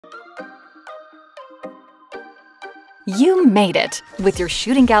You made it! With your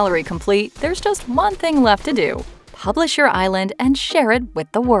shooting gallery complete, there's just one thing left to do. Publish your island and share it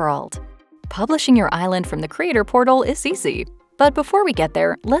with the world. Publishing your island from the Creator Portal is easy. But before we get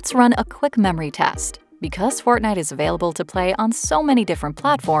there, let's run a quick memory test. Because Fortnite is available to play on so many different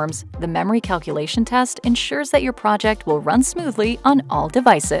platforms, the memory calculation test ensures that your project will run smoothly on all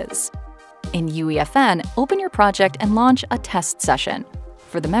devices. In UEFN, open your project and launch a test session.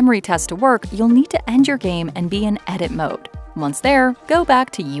 For the memory test to work, you'll need to end your game and be in edit mode. Once there, go back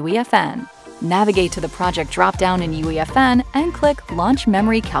to UEFN. Navigate to the project dropdown in UEFN and click Launch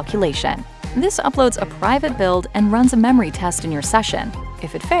Memory Calculation. This uploads a private build and runs a memory test in your session.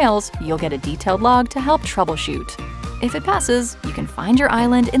 If it fails, you'll get a detailed log to help troubleshoot. If it passes, you can find your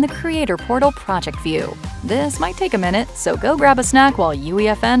island in the Creator Portal project view. This might take a minute, so go grab a snack while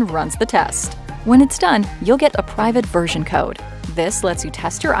UEFN runs the test. When it's done, you'll get a private version code. This lets you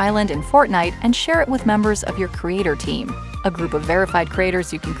test your island in Fortnite and share it with members of your creator team, a group of verified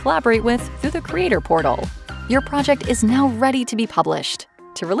creators you can collaborate with through the Creator Portal. Your project is now ready to be published.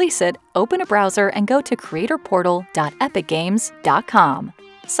 To release it, open a browser and go to creatorportal.epicgames.com.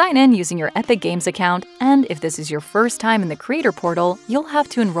 Sign in using your Epic Games account, and if this is your first time in the Creator Portal, you'll have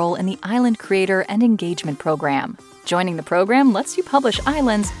to enroll in the Island Creator and Engagement Program. Joining the program lets you publish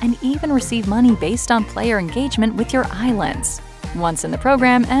islands and even receive money based on player engagement with your islands. Once in the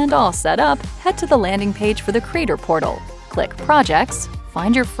program and all set up, head to the landing page for the Creator Portal. Click Projects,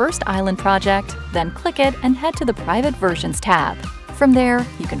 find your first island project, then click it and head to the Private Versions tab. From there,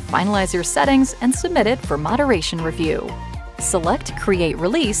 you can finalize your settings and submit it for moderation review. Select Create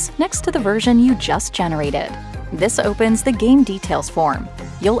Release next to the version you just generated. This opens the Game Details form.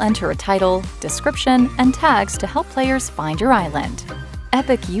 You'll enter a title, description, and tags to help players find your island.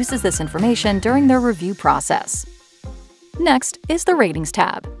 Epic uses this information during their review process. Next is the Ratings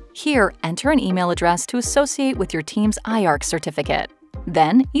tab. Here, enter an email address to associate with your team's IARC certificate.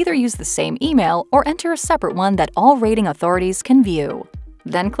 Then, either use the same email or enter a separate one that all rating authorities can view.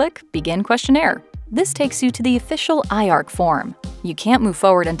 Then click Begin Questionnaire. This takes you to the official IARC form. You can't move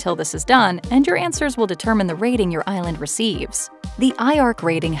forward until this is done, and your answers will determine the rating your island receives. The IARC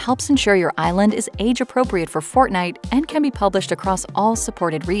rating helps ensure your island is age-appropriate for Fortnite and can be published across all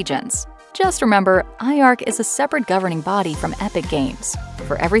supported regions. Just remember, IARC is a separate governing body from Epic Games.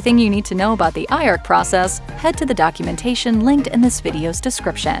 For everything you need to know about the IARC process, head to the documentation linked in this video's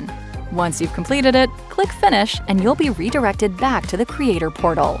description. Once you've completed it, click Finish and you'll be redirected back to the Creator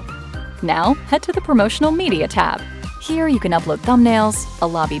Portal. Now, head to the Promotional Media tab. Here you can upload thumbnails, a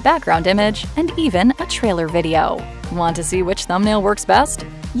lobby background image, and even a trailer video. Want to see which thumbnail works best?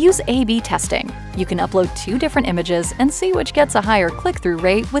 Use A/B testing. You can upload 2 different images and see which gets a higher click-through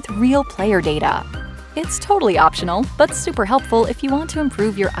rate with real player data. It's totally optional, but super helpful if you want to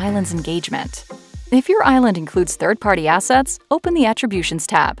improve your island's engagement. If your island includes third-party assets, open the Attributions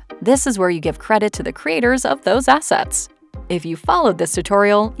tab. This is where you give credit to the creators of those assets. If you followed this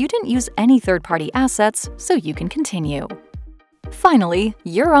tutorial, you didn't use any third-party assets, so you can continue. Finally,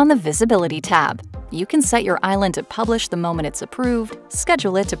 you're on the Visibility tab. You can set your island to publish the moment it's approved,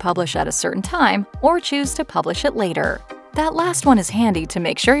 schedule it to publish at a certain time, or choose to publish it later. That last one is handy to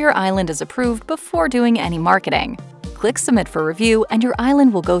make sure your island is approved before doing any marketing. Click Submit for review and your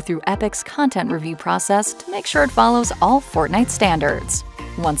island will go through Epic's content review process to make sure it follows all Fortnite standards.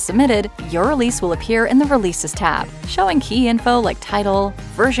 Once submitted, your release will appear in the Releases tab, showing key info like title,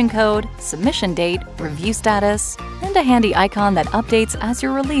 version code, submission date, review status, and a handy icon that updates as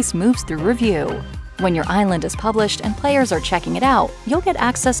your release moves through review. When your island is published and players are checking it out, you'll get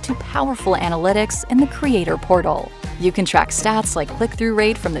access to powerful analytics in the Creator Portal. You can track stats like click-through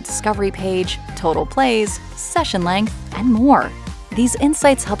rate from the discovery page, total plays, session length, and more. These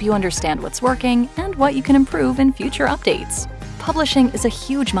insights help you understand what's working and what you can improve in future updates. Publishing is a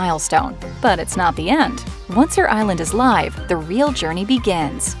huge milestone, but it's not the end. Once your island is live, the real journey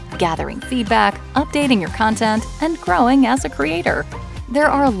begins, gathering feedback, updating your content, and growing as a creator. There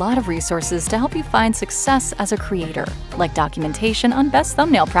are a lot of resources to help you find success as a creator, like documentation on best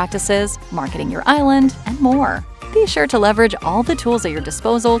thumbnail practices, marketing your island, and more. Be sure to leverage all the tools at your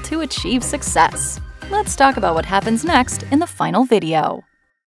disposal to achieve success. Let's talk about what happens next in the final video.